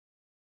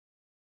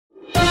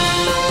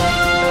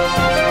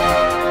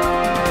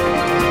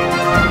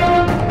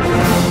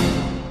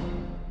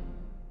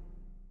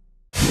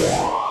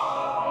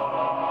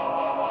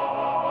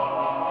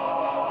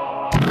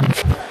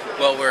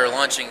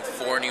launching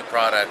 4 new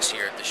products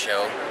here at the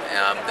show.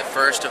 The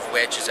first of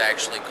which is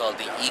actually called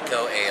the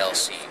Eco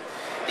ALC.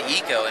 The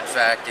Eco, in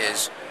fact,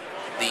 is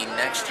the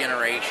next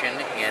generation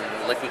in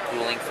liquid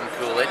cooling from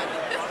CoolIT.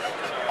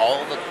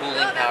 All the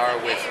cooling power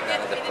with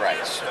none of the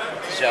price.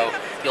 So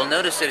you'll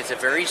notice that it's a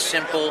very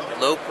simple,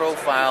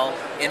 low-profile,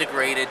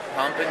 integrated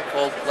pump and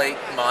cold plate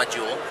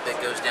module that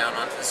goes down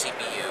onto the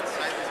CPU.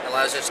 It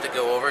allows us to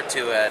go over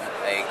to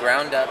a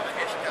ground-up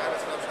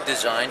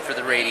design for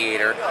the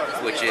radiator,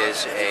 which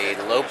is a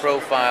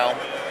low-profile,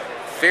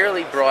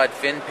 fairly broad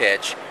fin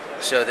pitch,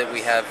 so that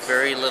we have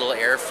very little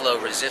airflow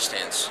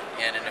resistance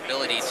and an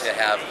ability to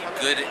have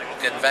good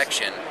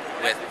convection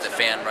with the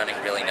fan running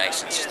really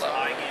nice and slow.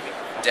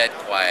 Dead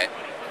quiet,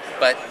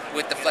 but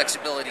with the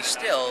flexibility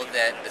still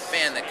that the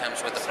fan that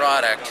comes with the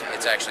product,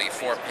 it's actually a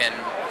 4-pin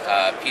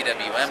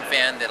PWM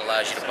fan that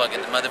allows you to plug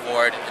in the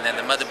motherboard, and then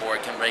the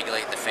motherboard can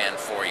regulate the fan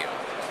for you.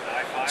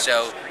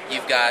 So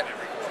you've got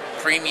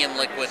premium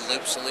liquid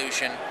loop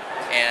solution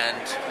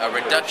and a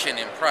reduction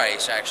in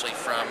price actually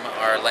from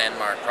our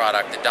landmark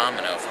product, the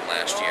Domino, from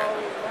last year.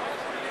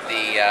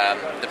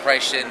 The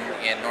price in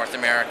North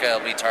America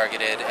will be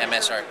targeted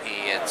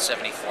MSRP at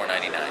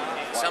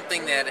 $74.99.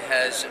 Something that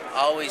has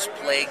always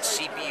plagued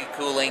CPU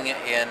cooling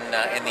in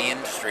the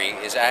industry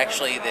is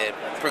actually the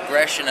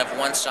progression of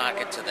one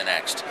socket to the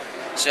next.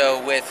 So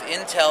with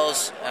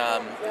Intel's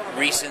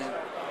recent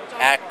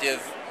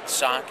active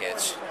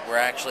sockets, we're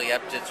actually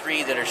up to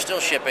 3 that are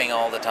still shipping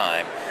all the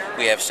time.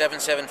 We have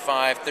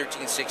 775,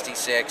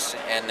 1366,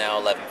 and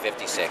now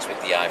 1156 with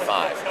the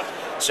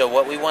i5. So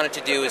what we wanted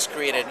to do is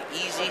create an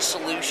easy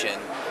solution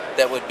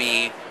that would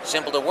be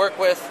simple to work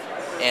with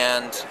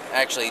and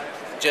actually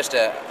just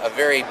a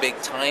very big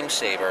time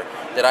saver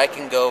that I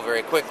can go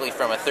very quickly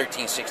from a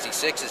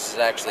 1366. This is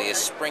actually a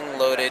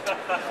spring-loaded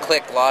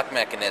click lock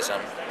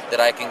mechanism that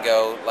I can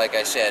go, like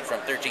I said, from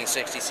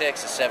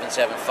 1366 to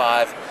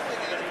 775.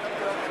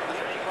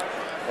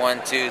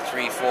 1, 2,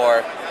 3,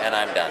 4, and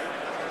I'm done.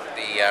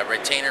 The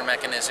retainer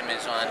mechanism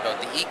is on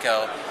both the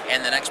Eco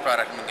and the next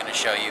product I'm going to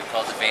show you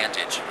called the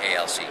Vantage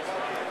ALC.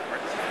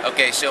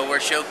 Okay, so we're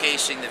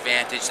showcasing the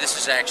Vantage. This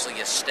is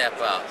actually a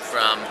step up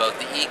from both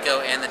the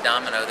Eco and the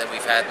Domino that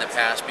we've had in the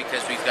past,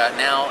 because we've got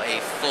now a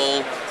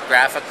full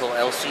graphical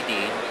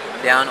LCD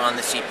down on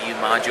the CPU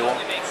module.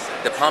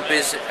 The pump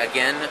is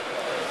again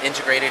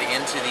integrated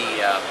into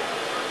the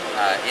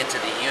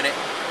unit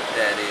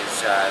that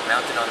is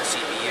mounted on the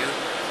CPU.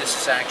 This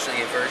is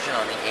actually a version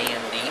on the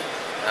AMD,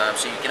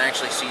 so you can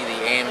actually see the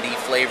AMD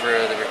flavor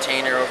of the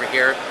retainer over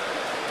here.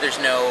 There's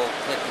no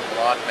click and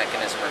block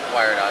mechanism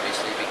required,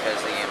 obviously, because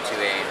the AM2,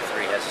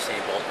 AM3 has the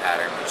same bolt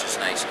pattern, which is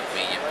nice and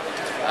convenient.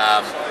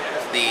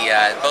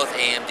 Both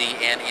AMD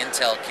and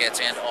Intel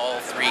kits and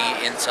all 3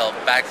 Intel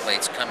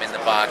backplates come in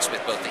the box with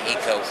both the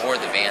Eco or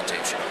the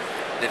Vantage.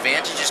 The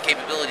Vantage's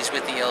capabilities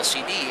with the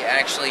LCD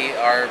actually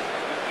are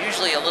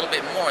usually a little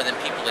bit more than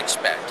people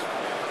expect.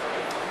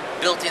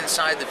 Built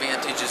inside the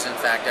Vantage is in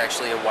fact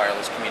actually a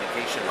wireless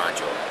communication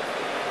module.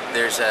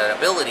 There's an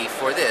ability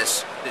for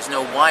this. There's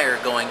no wire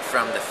going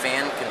from the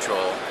fan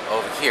control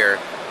over here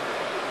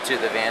to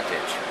the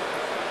Vantage.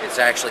 It's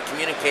actually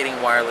communicating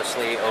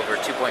wirelessly over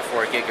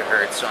 2.4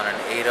 gigahertz on an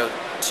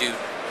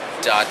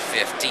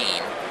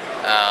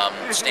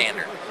 802.15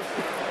 standard.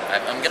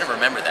 I'm going to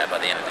remember that by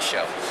the end of the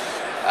show.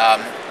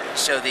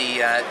 So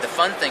the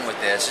fun thing with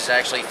this is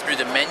actually through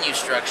the menu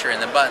structure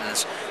and the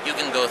buttons, you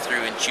can go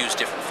through and choose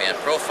different fan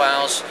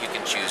profiles. You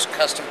can choose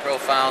custom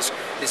profiles.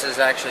 This is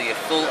actually a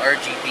full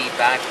RGB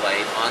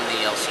backlight on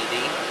the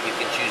LCD. You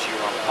can choose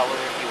your own color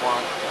if you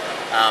want.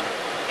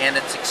 And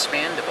it's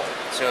expandable.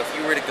 So if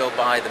you were to go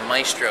buy the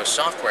Maestro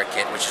Software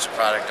Kit, which is a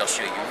product I'll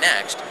show you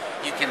next,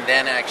 you can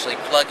then actually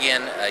plug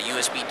in a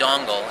USB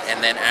dongle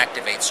and then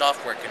activate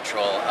software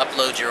control,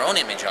 upload your own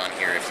image on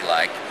here if you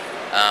like,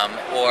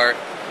 or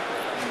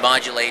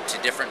modulate to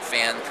different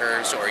fan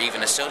curves, or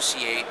even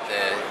associate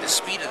the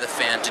speed of the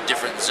fan to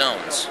different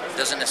zones. It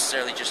doesn't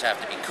necessarily just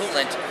have to be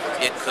coolant,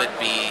 it could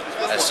be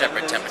a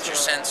separate temperature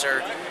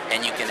sensor,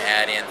 and you can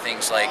add in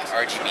things like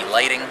RGB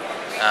lighting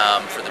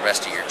for the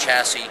rest of your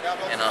chassis,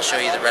 and I'll show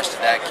you the rest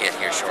of that kit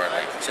here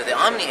shortly. So the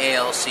Omni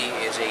ALC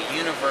is a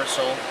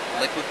universal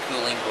liquid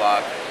cooling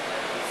block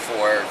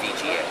for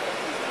VGA.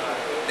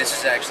 This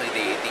is actually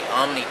the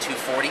Omni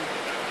 240.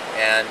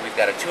 And we've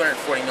got a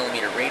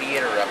 240mm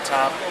radiator up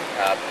top,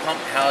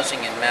 pump housing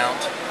and mount,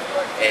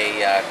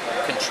 a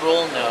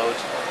control node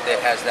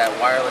that has that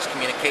wireless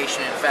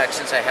communication. In fact,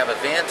 since I have a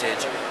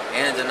Vantage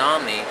and an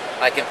Omni,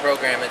 I can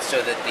program it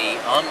so that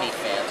the Omni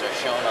fans are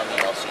shown on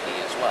the LCD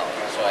as well.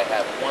 So I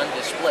have one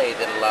display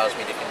that allows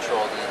me to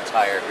control the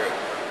entire group.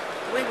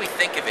 The way we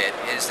think of it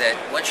is that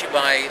once you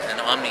buy an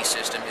Omni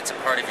system, it's a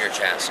part of your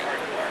chassis.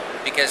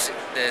 Because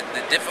the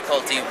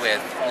difficulty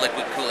with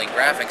liquid cooling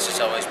graphics has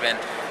always been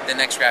the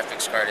next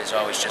graphics card is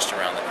always just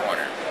around the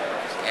corner.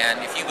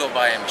 And if you go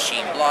buy a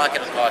machine block,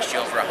 it'll cost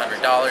you over $100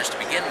 to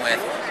begin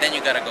with, then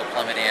you got to go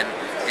plumb it in.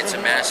 It's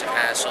a massive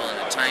hassle and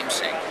a time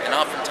sink. And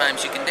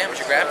oftentimes you can damage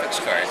your graphics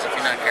cards if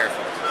you're not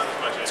careful.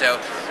 So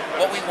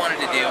what we wanted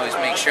to do is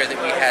make sure that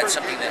we had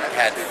something that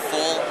had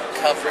full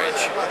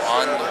coverage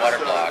on the water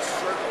block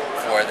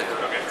for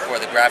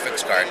the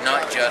graphics card,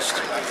 not just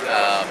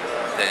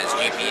the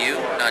GPU,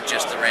 not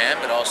just the RAM,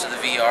 but also the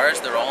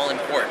VRs. They're all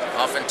important.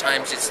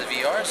 Oftentimes it's the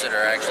VRs that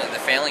are actually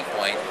the failing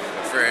point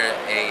for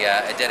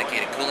a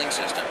dedicated cooling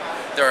system.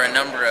 There are a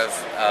number of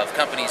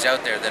companies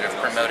out there that have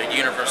promoted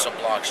universal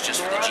blocks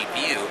just for the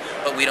GPU,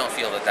 but we don't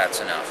feel that that's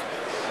enough.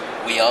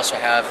 We also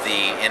have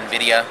the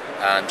NVIDIA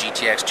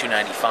GTX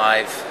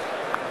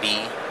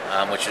 295B,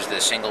 which is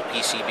the single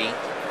PCB,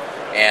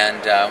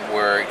 and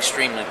we're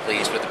extremely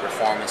pleased with the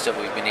performance that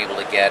we've been able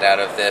to get out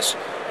of this,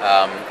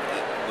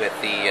 with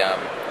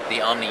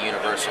the Omni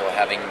Universal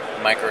having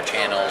micro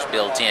channels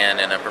built in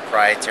and a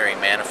proprietary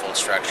manifold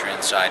structure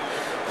inside.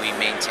 We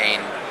maintain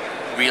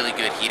really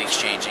good heat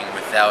exchanging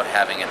without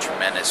having a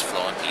tremendous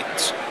flow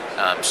impedance.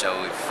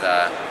 So we've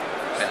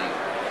been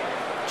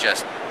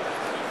just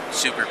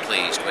super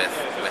pleased with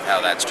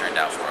how that's turned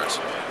out for us.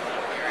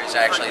 Here is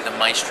actually the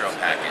Maestro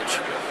package.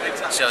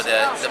 So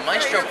the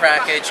Maestro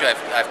package,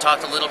 I've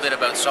talked a little bit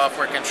about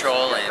software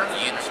control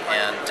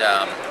and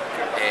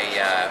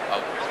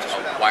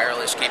a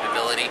wireless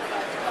capability.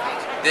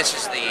 This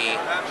is the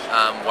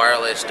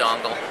wireless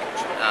dongle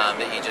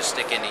that you just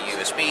stick into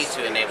USB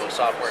to enable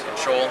software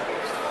control.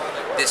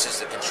 This is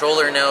the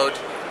controller node,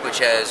 which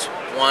has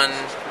 1,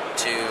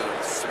 2,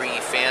 3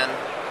 fan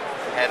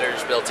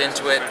headers built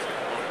into it,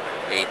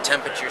 a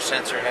temperature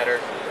sensor header,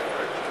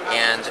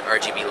 and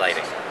RGB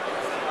lighting.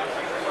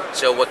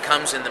 So what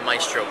comes in the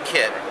Maestro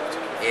kit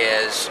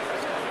is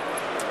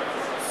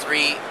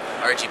 3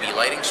 RGB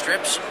lighting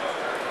strips,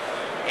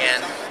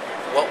 and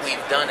what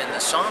we've done in the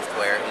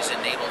software is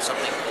enable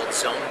something called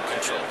zone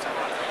control.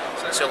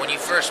 So when you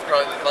first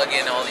plug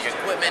in all the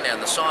equipment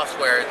and the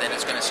software, then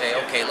it's going to say,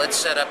 okay, let's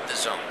set up the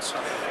zones.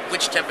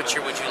 Which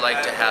temperature would you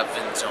like to have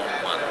in zone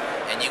 1?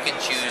 And you can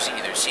choose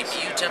either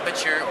CPU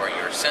temperature or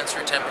your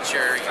sensor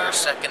temperature, your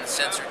second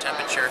sensor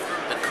temperature,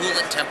 the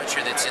coolant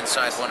temperature that's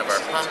inside one of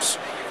our pumps.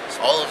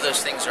 All of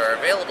those things are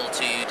available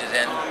to you to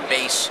then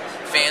base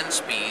fan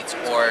speeds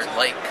or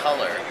light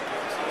color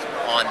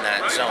on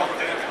that zone.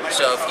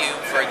 So if you,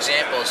 for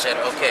example, said,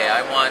 okay,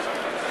 I want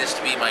this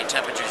to be my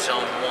temperature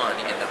zone 1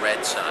 in the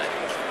red side,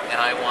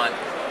 and I want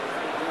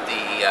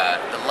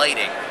the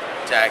lighting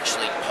to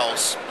actually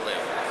pulse blue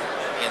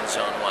in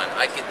zone 1.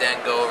 I could then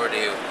go over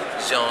to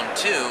zone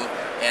 2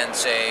 and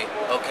say,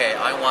 okay,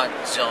 I want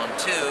zone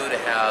 2 to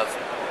have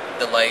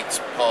the lights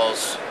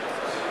pulse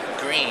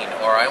green,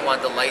 or I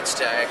want the lights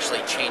to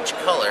actually change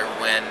color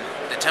when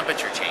the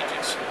temperature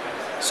changes.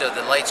 So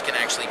the lights can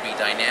actually be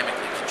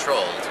dynamically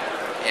controlled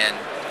and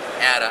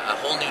add a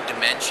whole new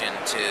dimension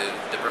to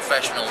the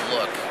professional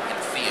look and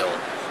feel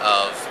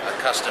of a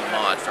custom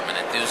mod from an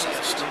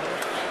enthusiast.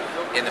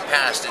 In the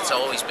past, it's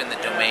always been the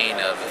domain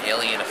of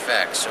Alien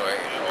Effects or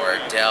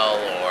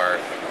Dell or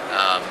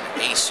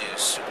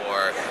Asus,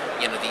 or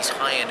these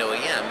high-end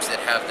OEMs that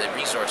have the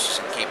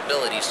resources and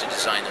capabilities to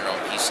design their own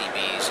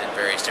PCBs and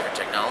various different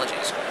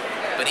technologies.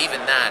 But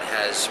even that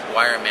has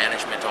wire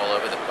management all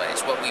over the place.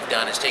 What we've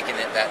done is taken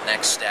that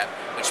next step,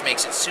 which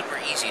makes it super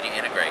easy to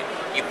integrate.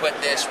 You put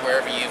this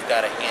wherever you've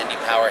got a handy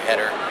power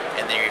header,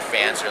 and then your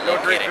fans are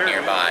located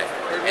nearby.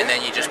 And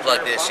then you just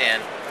plug this in,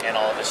 and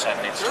all of a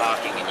sudden it's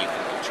talking and you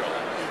can control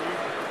it.